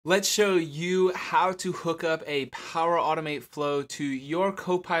Let's show you how to hook up a Power Automate flow to your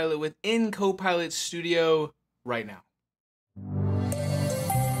Copilot within Copilot Studio right now.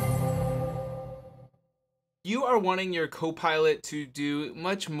 You are wanting your Copilot to do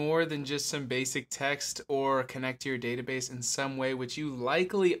much more than just some basic text or connect to your database in some way, which you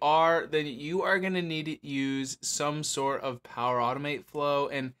likely are. Then you are going to need to use some sort of Power Automate flow,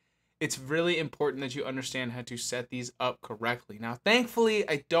 and it's really important that you understand how to set these up correctly. Now, thankfully,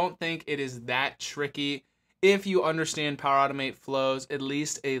 I don't think it is that tricky if you understand Power Automate flows at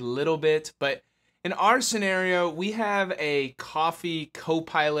least a little bit. But in our scenario, we have a coffee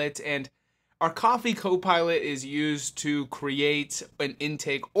Copilot, and our coffee Copilot is used to create and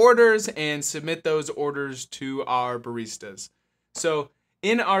intake orders and submit those orders to our baristas. So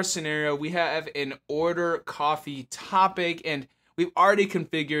in our scenario, we have an order coffee topic, and we've already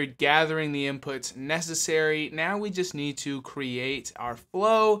configured gathering the inputs necessary. Now we just need to create our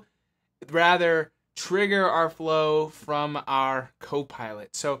flow, rather trigger our flow from our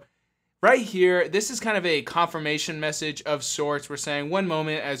Copilot. So right here, this is kind of a confirmation message of sorts. We're saying one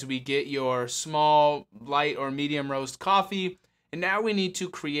moment as we get your small, light, or medium roast coffee, and now we need to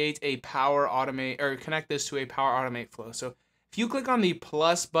create a Power Automate, or connect this to a Power Automate flow. So if you click on the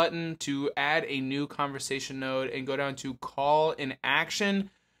plus button to add a new conversation node and go down to call an action,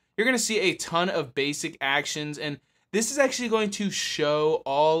 you're going to see a ton of basic actions, and this is actually going to show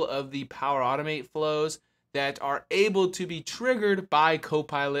all of the Power Automate flows that are able to be triggered by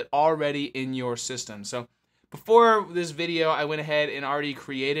Copilot already in your system. So before this video, I went ahead and already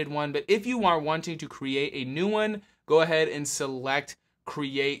created one, but if you are wanting to create a new one, go ahead and select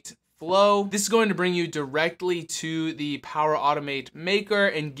Create Flow. This is going to bring you directly to the Power Automate maker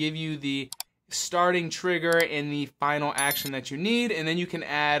and give you the starting trigger and the final action that you need, and then you can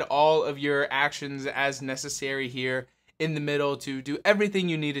add all of your actions as necessary here in the middle to do everything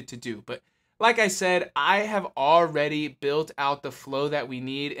you need it to do. But like I said, I have already built out the flow that we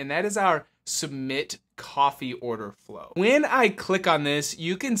need, and that is our submit coffee order flow. When I click on this,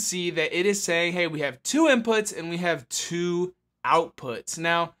 you can see that it is saying, hey, we have 2 inputs and we have 2 outputs.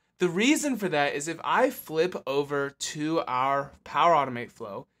 Now, the reason for that is if I flip over to our Power Automate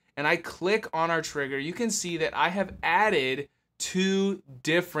flow and I click on our trigger, you can see that I have added 2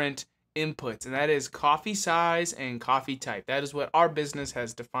 different inputs, and that is coffee size and coffee type. That is what our business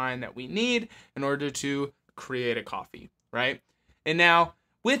has defined that we need in order to create a coffee, right? And now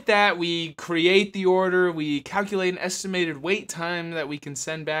with that, we create the order, we calculate an estimated wait time that we can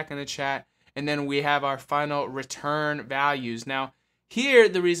send back in the chat, and then we have our final return values. Now here,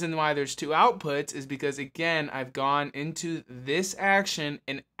 the reason why there's 2 outputs is because, again, I've gone into this action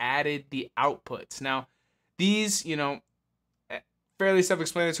and added the outputs. Now these, fairly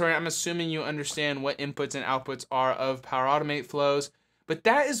self-explanatory. I'm assuming you understand what inputs and outputs are of Power Automate flows, but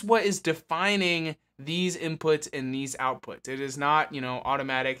that is what is defining these inputs and these outputs. It is not,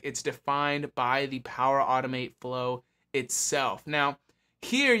 automatic. It's defined by the Power Automate flow itself. Now,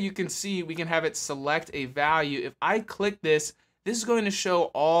 here you can see we can have it select a value. If I click this, this is going to show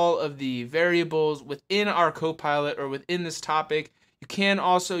all of the variables within our Copilot or within this topic. You can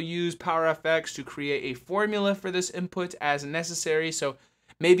also use PowerFX to create a formula for this input as necessary. So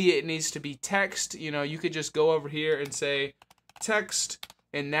maybe it needs to be text. You could just go over here and say text,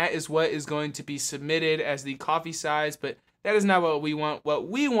 and that is what is going to be submitted as the coffee size, but that is not what we want. What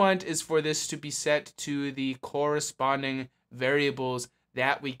we want is for this to be set to the corresponding variables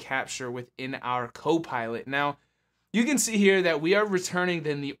that we capture within our Copilot. Now, you can see here that we are returning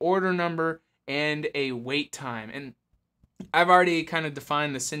then the order number and a wait time. And I've already kind of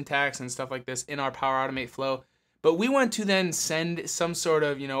defined the syntax and stuff like this in our Power Automate flow, but we want to then send some sort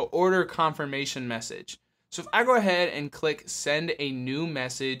of, order confirmation message. So if I go ahead and click send a new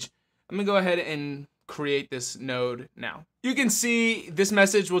message, I'm gonna go ahead and create this node now. You can see this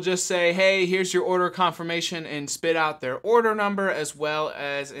message will just say, hey, here's your order confirmation, and spit out their order number as well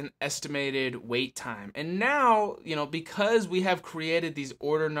as an estimated wait time. And now, because we have created these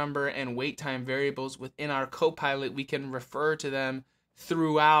order number and wait time variables within our Copilot, we can refer to them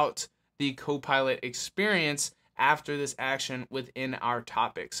throughout the Copilot experience after this action within our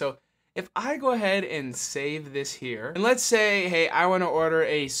topic. So if I go ahead and save this here, and let's say, hey, I want to order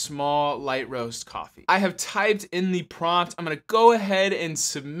a small light roast coffee. I have typed in the prompt. I'm going to go ahead and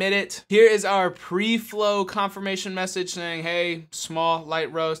submit it. Here is our pre-flow confirmation message saying, hey, small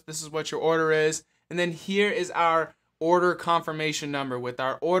light roast, this is what your order is. And then here is our order confirmation number with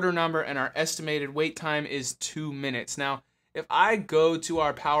our order number, and our estimated wait time is 2 minutes. Now, if I go to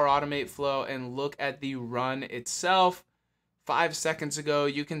our Power Automate flow and look at the run itself, 5 seconds ago,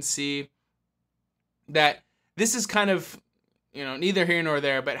 you can see that this is kind of neither here nor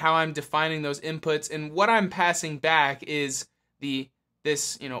there, but how I'm defining those inputs, and what I'm passing back is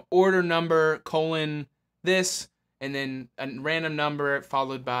this order number colon this, and then a random number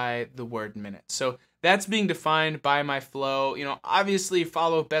followed by the word minute. So that's being defined by my flow. Obviously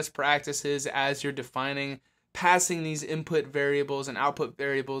follow best practices as you're defining, passing these input variables and output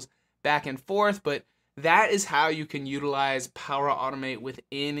variables back and forth, but that is how you can utilize Power Automate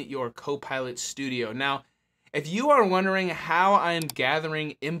within your Copilot Studio. Now, if you are wondering how I am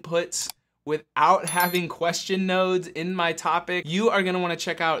gathering inputs without having question nodes in my topic, you are going to want to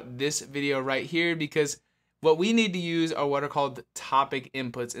check out this video right here, because what we need to use are what are called topic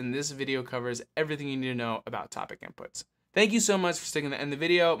inputs, and this video covers everything you need to know about topic inputs. Thank you so much for sticking to the end of the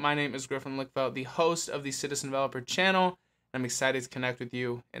video. My name is Griffin Lickfeld, the host of the Citizen Developer channel, and I'm excited to connect with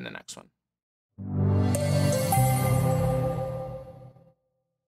you in the next one.